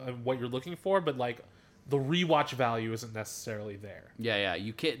of what you're looking for, but like the rewatch value isn't necessarily there. Yeah.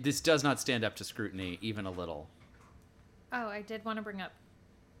 You can't. This does not stand up to scrutiny even a little. Oh, I did want to bring up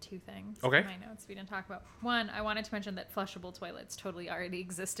two things Okay. in my notes we didn't talk about. One, I wanted to mention that flushable toilets totally already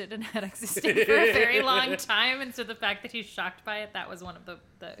existed and had existed for a very long time, and so the fact that he's shocked by it, that was one of the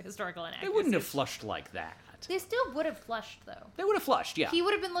historical They inaccuracies. wouldn't have flushed like that. They still would have flushed, though. They would have flushed. Yeah. He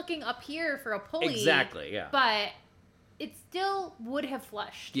would have been looking up here for a pulley. Exactly. Yeah. But it still would have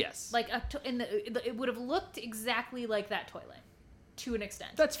flushed. Yes. Like it would have looked exactly like that toilet, to an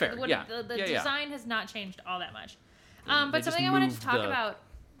extent. That's fair, It would yeah. have- The Yeah, yeah. design has not changed all that much. They But just something I wanted to moved talk the- about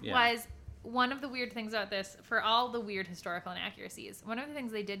yeah. was one of the weird things about this, for all the weird historical inaccuracies, one of the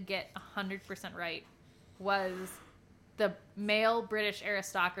things they did get 100% right was the male British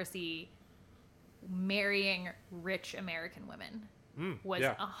aristocracy marrying rich American women was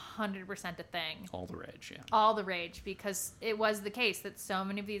yeah. 100% a thing. All the rage. Yeah. All the rage, because it was the case that so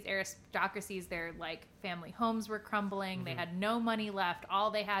many of these aristocracies, their like family homes were crumbling. They had no money left. All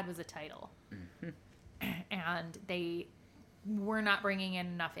they had was a title. And they were not bringing in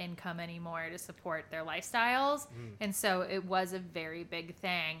enough income anymore to support their lifestyles. And so it was a very big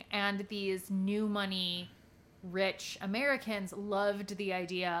thing. And these new money rich Americans loved the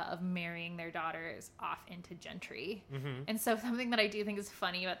idea of marrying their daughters off into gentry. And so something that I do think is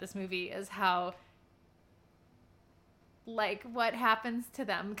funny about this movie is how, like, what happens to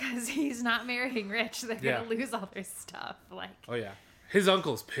them because he's not marrying rich. They're Yeah. going to lose all their stuff. Like, Oh yeah. His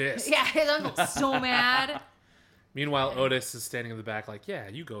uncle's pissed. yeah, his uncle's so mad. Meanwhile, Otis is standing in the back like, yeah,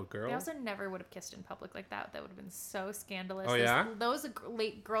 you go, girl. They also never would have kissed in public like that. That would have been so scandalous. Oh, yeah? Those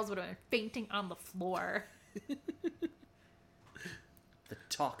late girls would have been fainting on the floor. The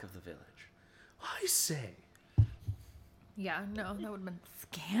talk of the village. I say. Yeah, no, that would have been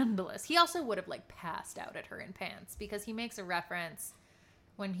scandalous. He also would have, like, passed out at her in pants, because he makes a reference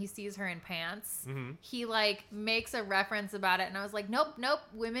when he sees her in pants. He, like, makes a reference about it, and I was like, nope,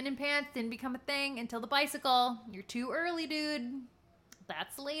 women in pants didn't become a thing until the bicycle. You're too early, dude.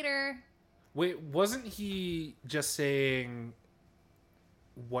 That's later. Wait, wasn't he just saying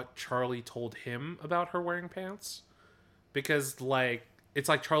what Charlie told him about her wearing pants? Because, like, it's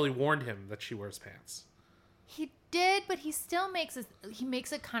like Charlie warned him that she wears pants. He did, but he still makes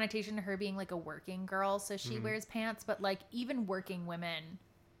a connotation to her being like a working girl, so she wears pants. But like even working women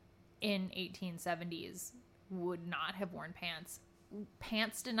in 1870s would not have worn pants.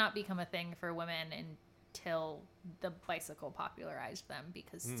 Pants did not become a thing for women until the bicycle popularized them,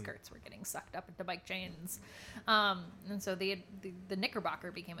 because skirts were getting sucked up into bike chains, and so the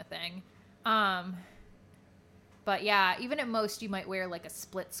knickerbocker became a thing. But yeah, even at most you might wear like a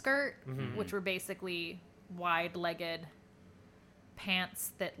split skirt, which were basically wide-legged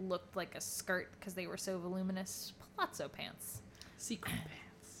pants that looked like a skirt because they were so voluminous. Palazzo pants. Sequin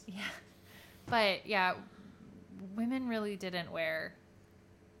pants. Yeah. But yeah, women really didn't wear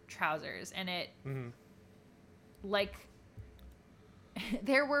trousers, and like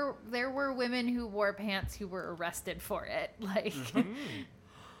there were women who wore pants who were arrested for it, like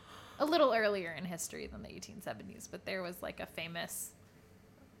a little earlier in history than the 1870s. But there was like a famous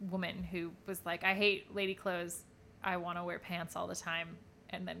woman who was like, I hate lady clothes, I want to wear pants all the time,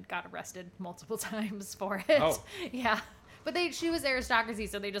 and then got arrested multiple times for it. Oh. Yeah. But she was aristocracy,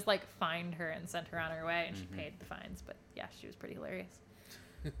 so they just like fined her and sent her on her way, and she paid the fines. But yeah, she was pretty hilarious.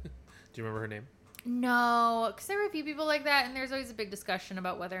 Do you remember her name? No, because there were a few people like that, and there's always a big discussion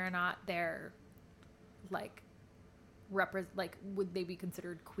about whether or not they're like would they be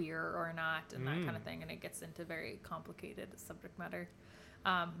considered queer or not, and that kind of thing, and it gets into very complicated subject matter.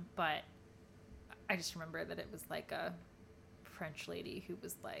 But I just remember that it was like a French lady who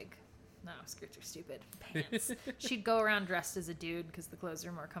was like, no, skirts are stupid. Pants. She'd go around dressed as a dude because the clothes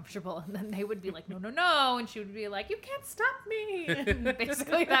are more comfortable, and then they would be like, no, no, no, and she would be like, you can't stop me. And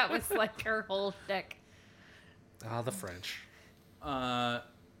basically that was like her whole shtick. Ah, the French.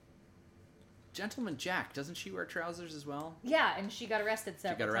 Gentleman Jack, doesn't she wear trousers as well? Yeah, and she got arrested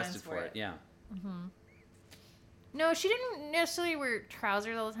several times. She got arrested for it, yeah. No, she didn't necessarily wear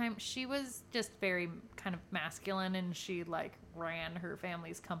trousers all the time. She was just very kind of masculine, and she like ran her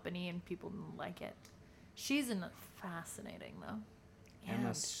family's company, and people didn't like it. She's fascinating though. Yeah,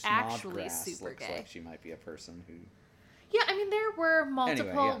 Emma actually Snodgrass super looks gay. like she might be a person who... Yeah, I mean there were multiple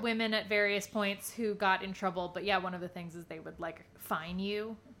Anyway, yeah. women at various points who got in trouble, but yeah, one of the things is they would like fine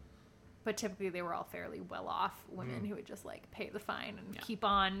you. But typically they were all fairly well off women who would just like pay the fine and keep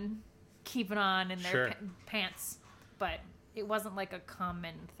on keeping on in their pants. But it wasn't like a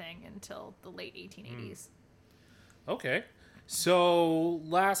common thing until the late 1880s. Okay. So,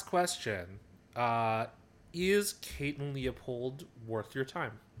 last question. Is Kate and Leopold worth your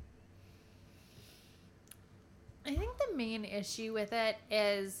time? I think the main issue with it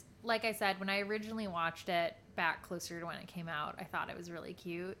is, like I said, when I originally watched it back closer to when it came out, I thought it was really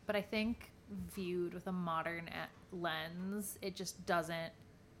cute. But I think viewed with a modern lens, it just doesn't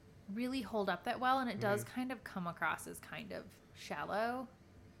really hold up that well, and it does kind of come across as kind of shallow.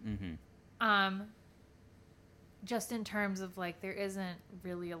 Just in terms of like there isn't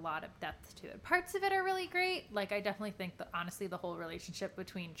really a lot of depth to it. Parts of it are really great. Like I definitely think that honestly the whole relationship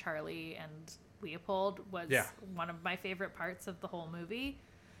between Charlie and Leopold was one of my favorite parts of the whole movie.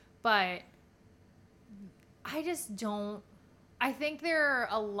 But I just don't. I think there's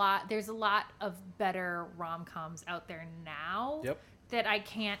a lot of better rom-coms out there now that I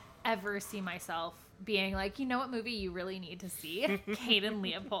can't ever see myself being like, you know what movie you really need to see? Kate and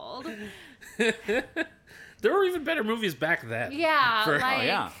Leopold. There were even better movies back then. Yeah, Oh,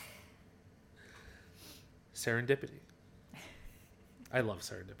 yeah. Serendipity. I love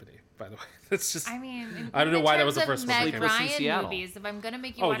Serendipity, by the way. That's just... I mean, I don't know why that was the first one. Meg Sleepless in Ryan Seattle. movies. If I'm gonna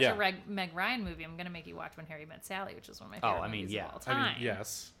make you watch a Meg Ryan movie, I'm gonna make you watch When Harry Met Sally, which is one of my favorite movies of all time. I mean,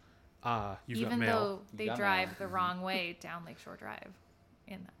 yes. You've got Even mail. though they got drive mail. the wrong way down Lakeshore Drive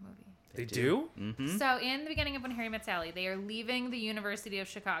in that movie. They do? So in the beginning of When Harry Met Sally, they are leaving the University of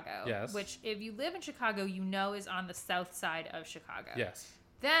Chicago. Yes. Which, if you live in Chicago, you know is on the south side of Chicago. Yes.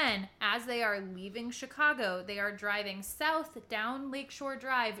 Then, as they are leaving Chicago, they are driving south down Lakeshore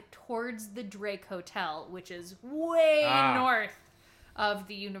Drive towards the Drake Hotel, which is way north of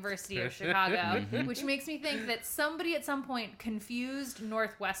the University of Chicago, which makes me think that somebody at some point confused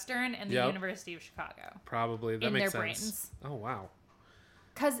Northwestern and the University of Chicago. Probably. That in makes their sense. brains. Oh, wow.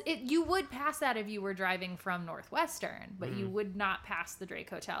 Because you would pass that if you were driving from Northwestern, but you would not pass the Drake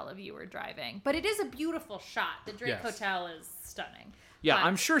Hotel if you were driving. But it is a beautiful shot. The Drake Hotel is stunning. Yeah, But-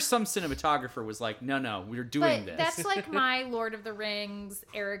 I'm sure some cinematographer was like, no, we're doing But this. that's like my Lord of the Rings,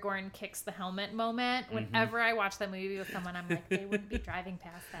 Aragorn kicks the helmet moment. Whenever I watch that movie with someone, I'm like, they wouldn't be driving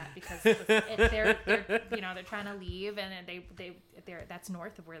past that because they're trying to leave, and they're that's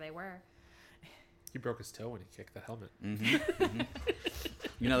north of where they were. He broke his toe when he kicked the helmet.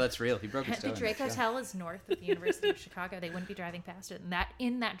 You know, that's real. He broke his toe. The Drake Hotel is north of the University of Chicago. They wouldn't be driving past it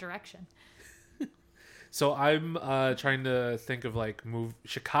in that direction. So I'm trying to think of like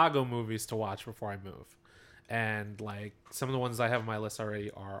Chicago movies to watch before I move, and like some of the ones I have on my list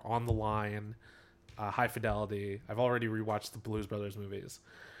already are On the Line, High Fidelity. I've already rewatched the Blues Brothers movies,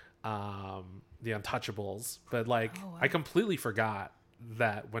 The Untouchables, but like I completely forgot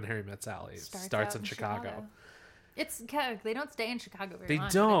that When Harry Met Sally starts out in Chicago. They don't stay in Chicago very They long.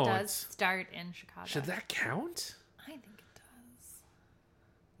 don't. But it does start in Chicago. Should that count? I think it does.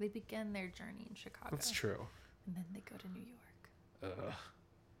 They begin their journey in Chicago. That's true. And then they go to New York. Ugh,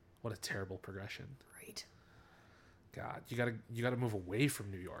 what a terrible progression. Right. God, you gotta move away from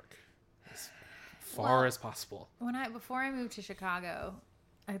New York as far as possible. Before I moved to Chicago,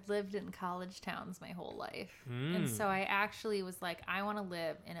 I've lived in college towns my whole life. And so I actually was like, I want to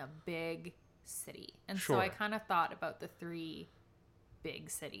live in a big city. And so I Sure. kind of thought about the 3 big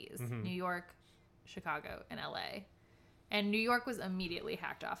cities, New York, Chicago, and LA. And New York was immediately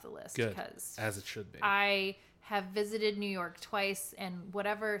hacked off the list Good, because as it should be. I have visited New York twice, and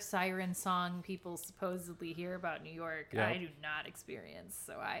whatever siren song people supposedly hear about New York, Yep. I do not experience.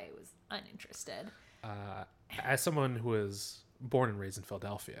 So I was uninterested. As someone who was born and raised in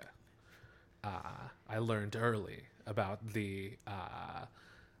Philadelphia, I learned early about the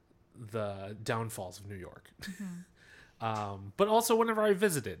downfalls of New York. But also, whenever I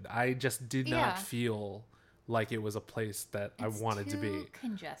visited, I just did Yeah. not feel like it was a place that I wanted to be.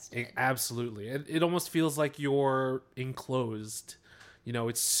 Congested. Absolutely. It almost feels like you're enclosed. You know,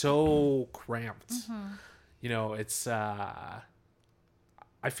 it's so cramped. You know, it's...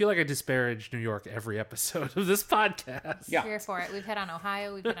 I feel like I disparage New York every episode of this podcast. Yeah. Here for it. We've hit on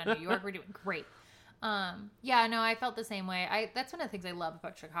Ohio. We've hit on New York. We're doing great. Yeah, no, I felt the same way. That's one of the things I love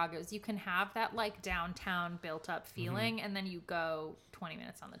about Chicago is you can have that like downtown built up feeling, and then you go 20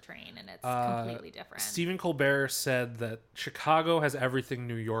 minutes on the train, and it's completely different. Stephen Colbert said that Chicago has everything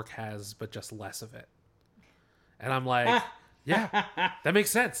New York has, but just less of it. And I'm like, yeah, that makes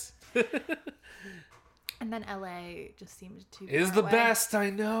sense. And then LA just seemed too Is far the away. best.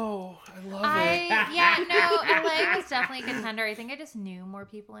 I know. I love it. LA was definitely a contender. I think I just knew more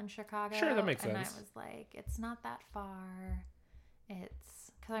people in Chicago. Sure, that makes and sense. I was like, it's not that far.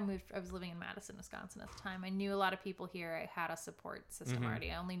 It's because I was living in Madison, Wisconsin at the time. I knew a lot of people here. I had a support system already.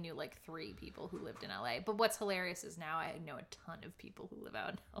 I only knew like 3 people who lived in LA. But what's hilarious is now I know a ton of people who live out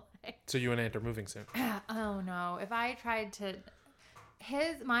in LA. So you and Aunt are moving soon. Oh no! If I tried to,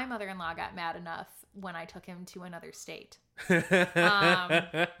 my mother-in-law got mad enough when I took him to another state,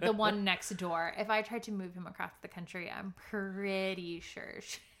 the one next door. If I tried to move him across the country, I'm pretty sure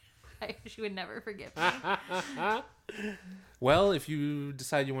she would never forgive me. Well, if you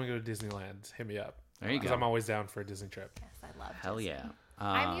decide you want to go to Disneyland, hit me up. There you Because go. I'm always down for a Disney trip. Yes, I love. Hell Disney. yeah.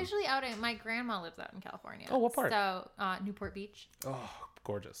 I'm usually out in. My grandma lives out in California. Oh, what part? So Newport Beach. Oh,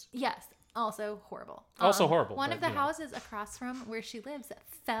 gorgeous. Yes. Also horrible. Also horrible, One but, of the you know. houses across from where she lives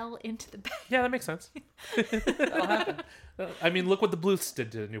fell into the bay. Yeah, that makes sense. That'll happen. I mean, look what the Bluths did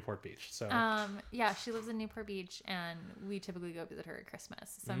to Newport Beach. So Yeah, she lives in Newport Beach, and we typically go visit her at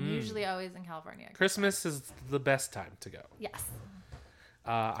Christmas. So I'm usually always in California. at Christmas is the best time to go. Yes.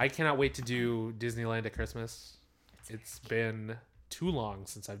 I cannot wait to do Disneyland at Christmas. It's been too long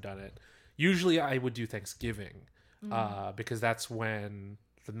since I've done it. Usually I would do Thanksgiving because that's when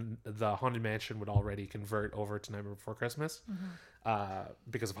the Haunted Mansion would already convert over to Nightmare Before Christmas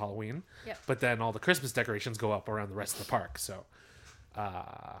because of Halloween. Yep. But then all the Christmas decorations go up around the rest of the park. So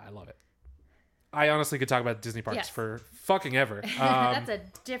I love it. I honestly could talk about Disney parks Yes. for fucking ever. That's a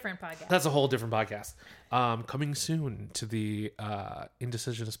different podcast. That's a whole different podcast. Coming soon to the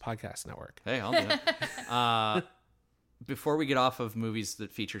Indecisionist Podcast Network. Hey, I'll do it. Before we get off of movies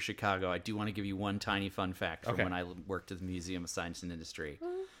that feature Chicago, I do want to give you one tiny fun fact from Okay. when I worked at the Museum of Science and Industry.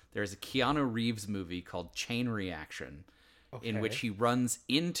 There's a Keanu Reeves movie called Chain Reaction, in which he runs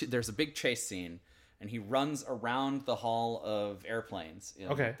into... There's a big chase scene, and he runs around the hall of airplanes in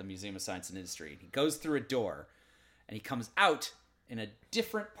the Museum of Science and Industry. He goes through a door, and he comes out in a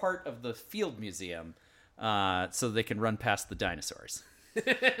different part of the field museum so they can run past the dinosaurs.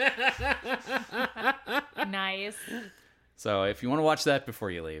 Nice. So if you want to watch that before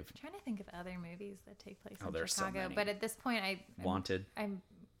you leave, I'm trying to think of other movies that take place in there's so Chicago. many. But at this point, Wanted. I've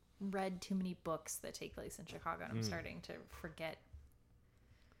read too many books that take place in Chicago, and I'm starting to forget.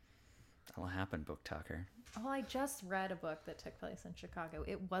 That'll happen, book talker. Oh, I just read a book that took place in Chicago.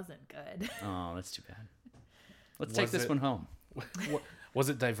 It wasn't good. Oh, that's too bad. Let's Was take this it- one home. Was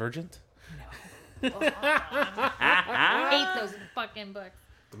it Divergent? I hate those fucking books.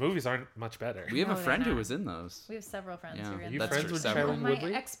 The movies aren't much better. We have No, a they're friend who not. was in those. We have several friends Yeah. who are in you That's friends true, with several. Shailene My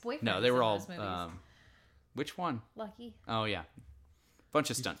Woodley? ex-boyfriend. No, they were all. Those movies. Which one? Lucky. Oh yeah, bunch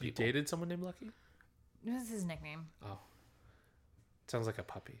of stunt You people. dated someone named Lucky? What was his nickname? Oh. Sounds like a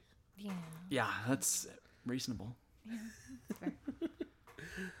puppy. Yeah. Yeah, that's reasonable. Fair.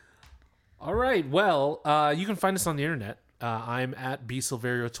 All right. Well, you can find us on the internet. I'm at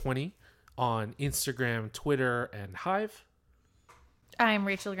bsilverio20 on Instagram, Twitter, and Hive. I'm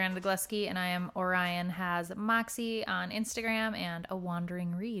Rachel Grandagleski, and I am Orion Has Moxie on Instagram and A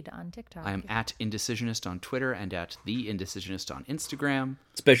Wandering Reed on TikTok. I am at Indecisionist on Twitter and at The Indecisionist on Instagram.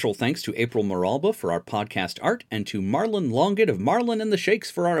 Special thanks to April Moralba for our podcast art and to Marlon Longett of Marlon and the Shakes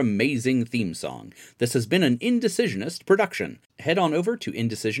for our amazing theme song. This has been an Indecisionist production. Head on over to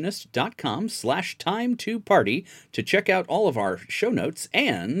indecisionist.com/time2party to check out all of our show notes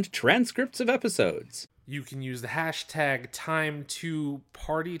and transcripts of episodes. You can use the hashtag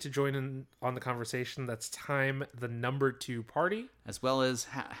time2party to join in on the conversation. That's time2party. As well as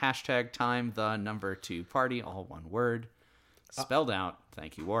hashtag time2party, all one word. Spelled out.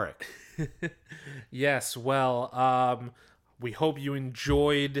 Thank you, Warwick. Yes, well, we hope you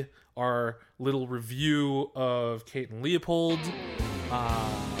enjoyed our little review of Kate and Leopold.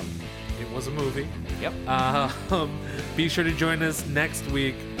 It was a movie. Yep. Be sure to join us next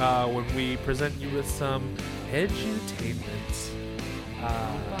week when we present you with some edutainment.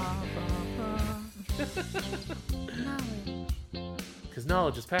 Because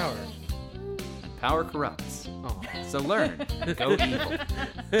knowledge is power. Power corrupts. Oh. So learn. Go evil.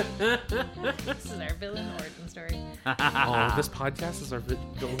 This is our villain origin story. Oh, this podcast is our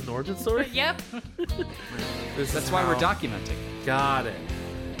villain origin story? Yep. That's why we're documenting. Got it.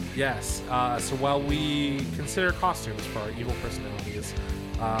 Yes. So while we consider costumes for our evil personalities,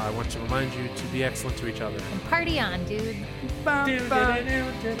 I want to remind you to be excellent to each other. And party on, dude.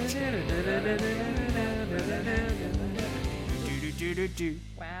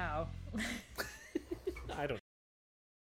 Wow.